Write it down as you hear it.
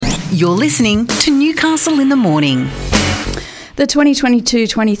You're listening to Newcastle in the Morning. The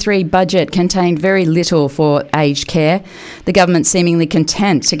 2022-23 budget contained very little for aged care. The government seemingly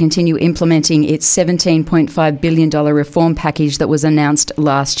content to continue implementing its $17.5 billion reform package that was announced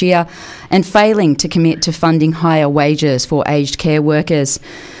last year and failing to commit to funding higher wages for aged care workers.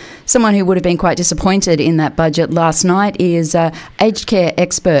 Someone who would have been quite disappointed in that budget last night is aged care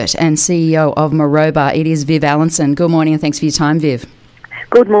expert and CEO of Maroba. It is Viv Allanson. Good morning and thanks for your time, Viv.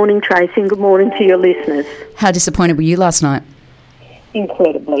 Good morning, Tracy, and good morning to your listeners. How disappointed were you last night?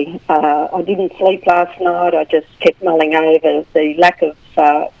 Incredibly. I didn't sleep last night. I just kept mulling over the lack of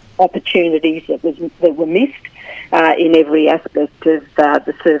opportunities that were missed in every aspect of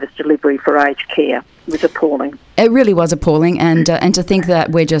the service delivery for aged care. It was appalling. It really was appalling, and to think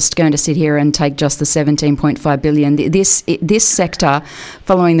that we're just going to sit here and take just the $17.5 billion. This sector,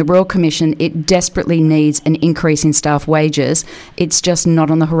 following the Royal Commission, it desperately needs an increase in staff wages. It's just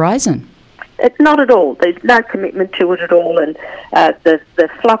not on the horizon. It's not at all. There's no commitment to it at all, and the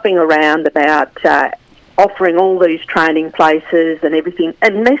fluffing around about offering all these training places and everything,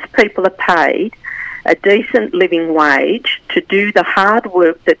 unless people are paid a decent living wage to do the hard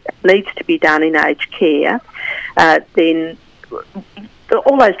work that needs to be done in aged care, then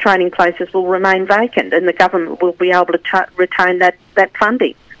all those training places will remain vacant and the government will be able to retain that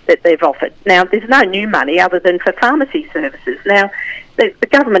funding that they've offered. Now, there's no new money other than for pharmacy services. Now, the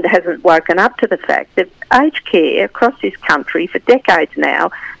government hasn't woken up to the fact that aged care across this country for decades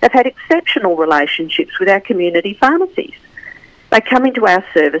now have had exceptional relationships with our community pharmacies. They come into our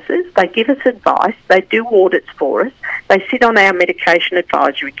services, they give us advice, they do audits for us, they sit on our medication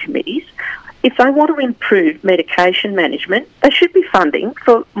advisory committees. If they want to improve medication management, they should be funding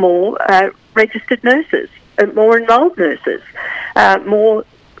for more registered nurses, more enrolled nurses, more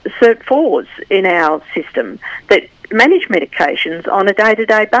Cert 4s in our system that manage medications on a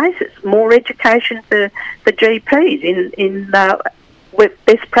day-to-day basis, more education for GPs with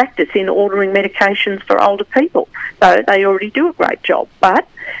best practice in ordering medications for older people. So they already do a great job. But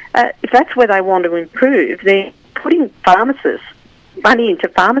if that's where they want to improve, they're putting pharmacists, money into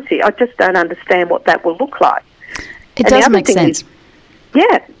pharmacy. I just don't understand what that will look like. It does make sense.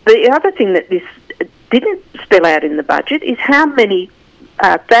 The other thing that this didn't spell out in the budget is how many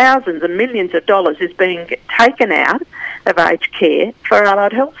thousands and millions of dollars is being taken out of aged care for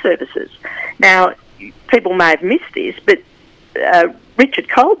allied health services. Now, people may have missed this, but Richard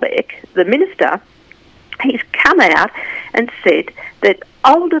Colbeck, the minister, he's come out and said that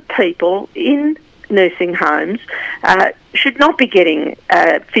older people in nursing homes should not be getting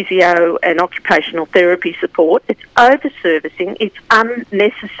physio and occupational therapy support. It's over-servicing, it's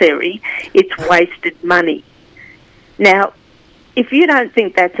unnecessary, it's wasted money. Now, if you don't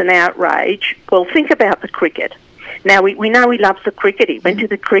think that's an outrage, well, think about the cricket. Now, we know he loves the cricket. He went to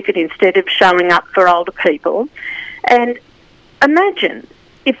the cricket instead of showing up for older people. And imagine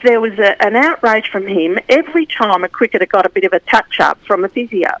if there was an outrage from him every time a cricketer got a bit of a touch-up from a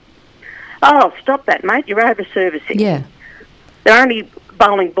physio. Oh, stop that, mate. You're over-servicing. Yeah. They're only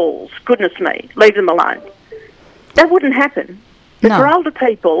bowling balls. Goodness me. Leave them alone. That wouldn't happen. But No. for older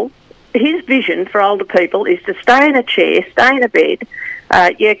people, his vision for older people is to stay in a chair, stay in a bed,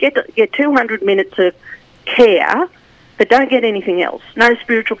 get 200 minutes of care, but don't get anything else. No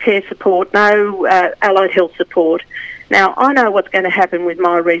spiritual care support, no allied health support. Now, I know what's going to happen with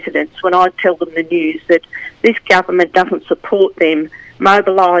my residents when I tell them the news that this government doesn't support them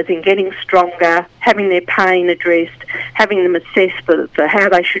mobilising, getting stronger, having their pain addressed, having them assessed for how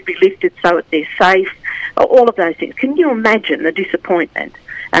they should be lifted so that they're safe, all of those things. Can you imagine the disappointment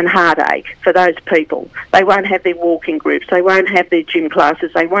and heartache for those people? They won't have their walking groups, they won't have their gym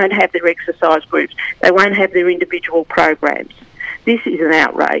classes, they won't have their exercise groups, they won't have their individual programs. This is an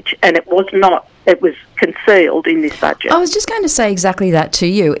outrage, and it was concealed in this budget. I was just going to say exactly that to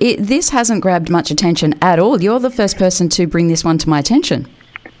you. This hasn't grabbed much attention at all. You're the first person to bring this one to my attention.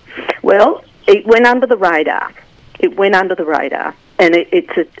 Well, it went under the radar. And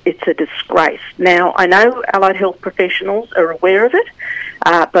it's a disgrace. Now, I know allied health professionals are aware of it,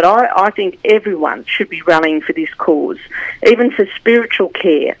 but I think everyone should be rallying for this cause, even for spiritual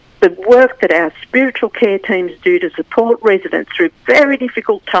care. The work that our spiritual care teams do to support residents through very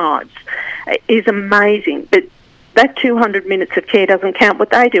difficult times is amazing, but that 200 minutes of care doesn't count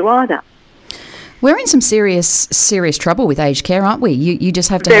what they do either. We're in some serious trouble with aged care, aren't we? You just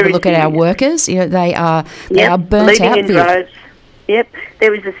have to have a look at our workers. You know, they are burnt out. In rows. Yep,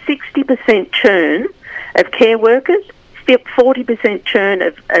 there is a 60% churn of care workers, 40% churn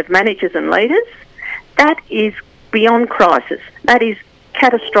of managers and leaders. That is beyond crisis. That is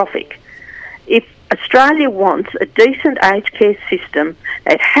catastrophic. If Australia wants a decent aged care system.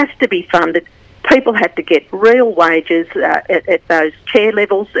 It has to be funded. People have to get real wages at those care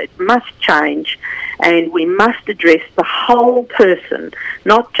levels. It must change, and we must address the whole person,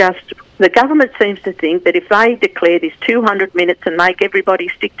 not just... The government seems to think that if they declare this 200 minutes and make everybody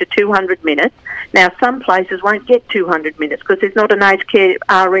stick to 200 minutes, now some places won't get 200 minutes because there's not an aged care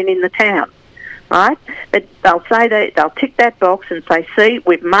RN in the town, right? But they'll say they'll tick that box and say, see,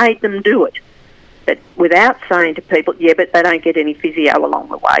 we've made them do it. But without saying to people, yeah, but they don't get any physio along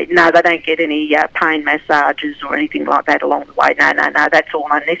the way. No, they don't get any pain massages or anything like that along the way. No, that's all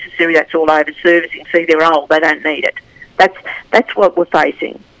unnecessary. That's all over-servicing. See, they're old. They don't need it. That's what we're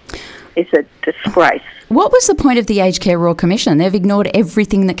facing. It's a disgrace. What was the point of the Aged Care Royal Commission? They've ignored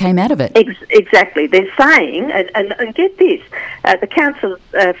everything that came out of it. Exactly. They're saying, and get this, the Council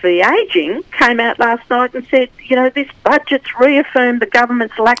for the Ageing came out last night and said, this budget's reaffirmed the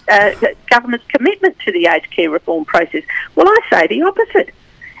government's commitment to the aged care reform process. Well, I say the opposite.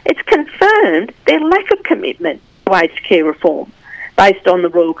 It's confirmed their lack of commitment to aged care reform based on the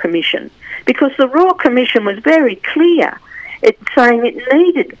Royal Commission, because the Royal Commission was very clear. It's saying it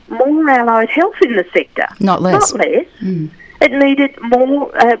needed more allied health in the sector. Not less. It needed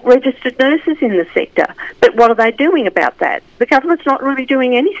more registered nurses in the sector. But what are they doing about that? The government's not really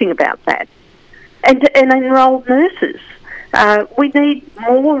doing anything about that. And enrolled nurses. We need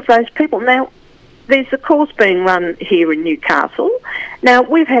more of those people. Now, there's a course being run here in Newcastle. Now,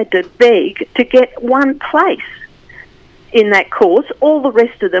 we've had to beg to get one place in that course. All the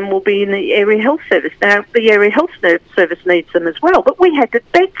rest of them will be in the area health service. Now, the area health service needs them as well, but we had to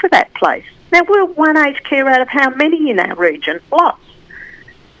beg for that place. Now, we're one aged care out of how many in our region? Lots.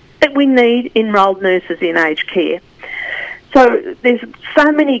 But we need enrolled nurses in aged care. So there's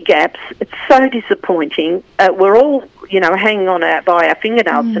so many gaps. It's so disappointing. We're all, hanging on by our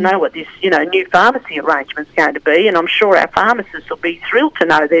fingernails to know what this, new pharmacy arrangement's going to be, and I'm sure our pharmacists will be thrilled to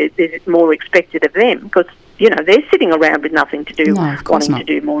know there's more expected of them, because they're sitting around with nothing to do, wanting to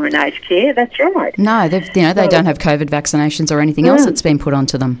do more in aged care. That's right. No, they don't have COVID vaccinations or anything else that's been put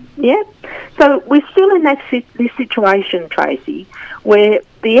onto them. Yeah. So we're still in this situation, Tracy, where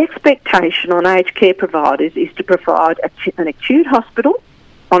the expectation on aged care providers is to provide an acute hospital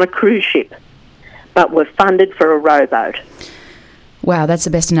on a cruise ship, but we're funded for a rowboat. Wow, that's the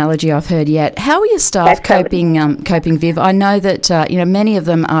best analogy I've heard yet. How are your staff coping, Viv? I know that many of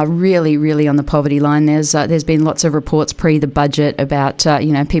them are really, really on the poverty line. There's been lots of reports pre the budget about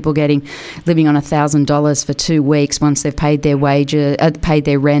people living on $1,000 for 2 weeks once they've paid their wages, paid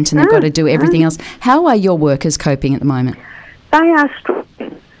their rent, and they've got to do everything else. How are your workers coping at the moment? They are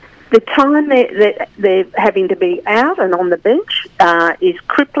struggling. The time they're having to be out and on the bench is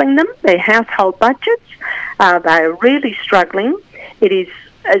crippling them. Their household budgets, they are really struggling. It's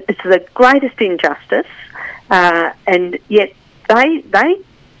the greatest injustice, and yet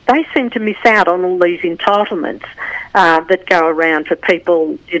they seem to miss out on all these entitlements that go around for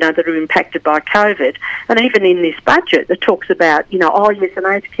people, that are impacted by COVID. And even in this budget, it talks about, yes, and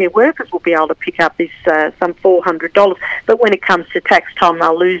aged care workers will be able to pick up this some $400, but when it comes to tax time,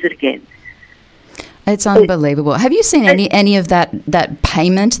 they'll lose it again. It's unbelievable. Have you seen any of that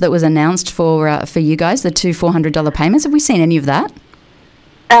payment that was announced for you guys, the two $400 payments? Have we seen any of that?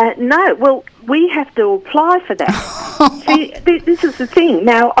 No. Well, we have to apply for that. See, this is the thing.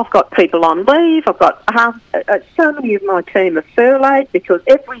 Now, I've got people on leave. I've got so many of my team are furloughed because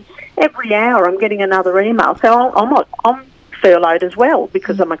every hour I'm getting another email. So I'm furloughed as well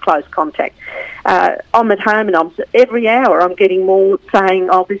because I'm a close contact. I'm at home and every hour I'm getting more saying,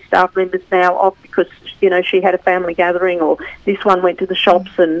 this staff member's now off because, she had a family gathering, or this one went to the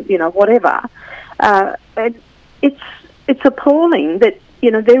shops and, whatever. And it's appalling that,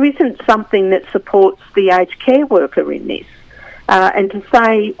 there isn't something that supports the aged care worker in this. And to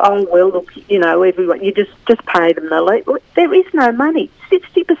say, everyone, you just pay them the leave. There is no money.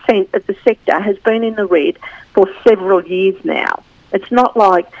 60% of the sector has been in the red for several years now. It's not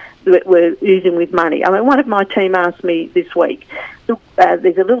like we're oozing with money. I mean, one of my team asked me this week,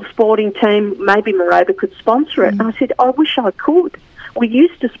 there's a little sporting team, maybe Maroba could sponsor it. And I said, I wish I could. We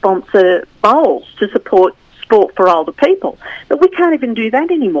used to sponsor bowls to support sport for older people, but we can't even do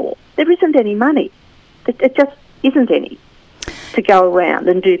that anymore. There isn't any money. It just isn't any to go around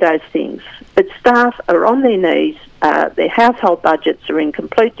and do those things. But staff are on their knees. Their household budgets are in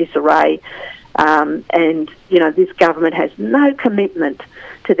complete disarray. And this government has no commitment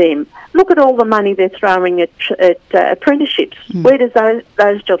to them. Look at all the money they're throwing at apprenticeships. Where does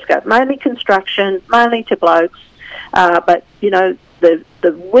those jobs go? Mainly construction, mainly to blokes. But, the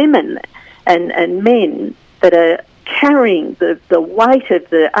women and men that are carrying the weight of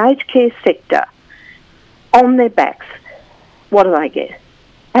the aged care sector on their backs, what do they get?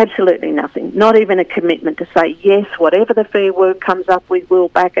 Absolutely nothing. Not even a commitment to say, yes, whatever the Fair Work comes up with, we'll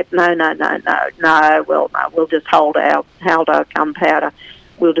back it. No. We'll just hold our gunpowder.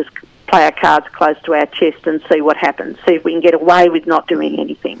 We'll just play our cards close to our chest and see what happens. See if we can get away with not doing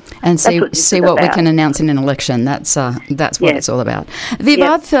anything. And see what we can announce in an election. That's what it's all about. Viv,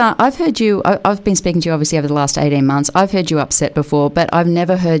 I've heard you. I've been speaking to you obviously over the last 18 months. I've heard you upset before, but I've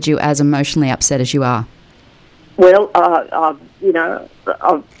never heard you as emotionally upset as you are. Well, I've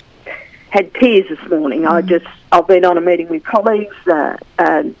had tears this morning. I've been on a meeting with colleagues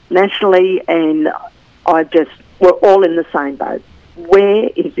nationally, and we're all in the same boat. Where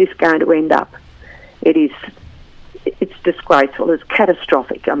is this going to end up? It's disgraceful. It's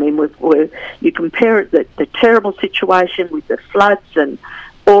catastrophic. I mean, you compare it the terrible situation with the floods and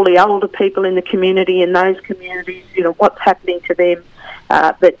all the older people in the community, in those communities. What's happening to them.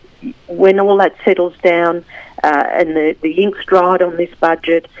 But when all that settles down and the ink's dried on this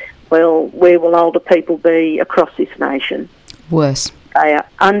budget, well, where will older people be across this nation? Worse. They are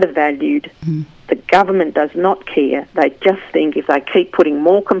undervalued. The government does not care. They just think if they keep putting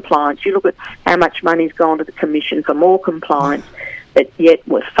more compliance, you look at how much money's gone to the Commission for more compliance, but yet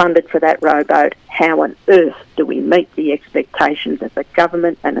we're funded for that rowboat. How on earth do we meet the expectations of the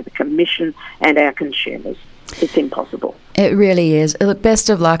government and of the Commission and our consumers? It's impossible. It really is. Look, best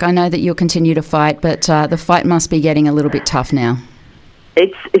of luck. I know that you'll continue to fight, but the fight must be getting a little bit tough now.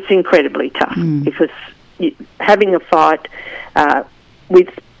 It's incredibly tough because having a fight with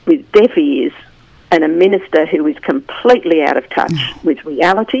deaf ears and a minister who is completely out of touch with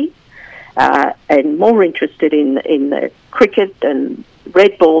reality and more interested in the cricket and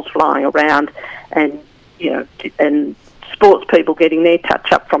red balls flying around and sports people getting their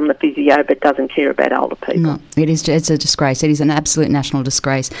touch up from the physio, but doesn't care about older people. No, it's a disgrace. It is an absolute national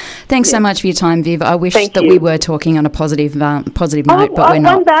disgrace. Thanks so much for your time, Viv. I wish that we were talking on a positive note, but we're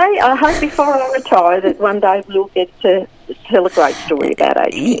not. One day, I hope before I retire that one day we'll get to tell a great story about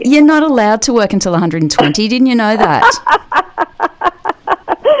aged care. You're not allowed to work until 120. Didn't you know that?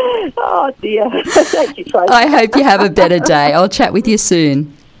 Oh, dear. Thank you, Tracy. I hope you have a better day. I'll chat with you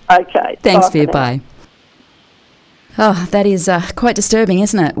soon. Okay. Thanks, Viv. Bye. Oh, that is quite disturbing,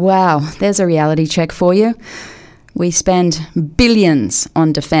 isn't it? Wow, there's a reality check for you. We spend billions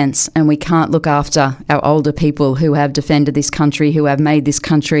on defence and we can't look after our older people who have defended this country, who have made this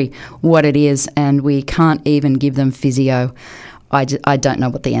country what it is, and we can't even give them physio. I don't know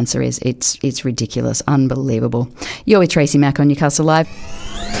what the answer is. It's ridiculous, unbelievable. You're with Tracy Mack on Newcastle Live.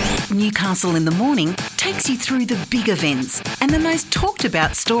 Newcastle in the Morning takes you through the big events and the most talked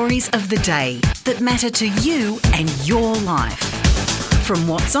about stories of the day that matter to you and your life. From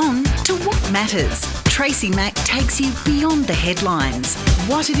what's on to what matters, Tracy Mack takes you beyond the headlines,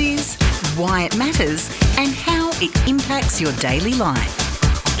 what it is, why it matters, and how it impacts your daily life.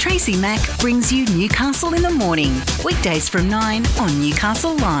 Tracy Mack brings you Newcastle in the Morning, weekdays from 9 on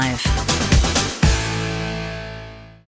Newcastle Live.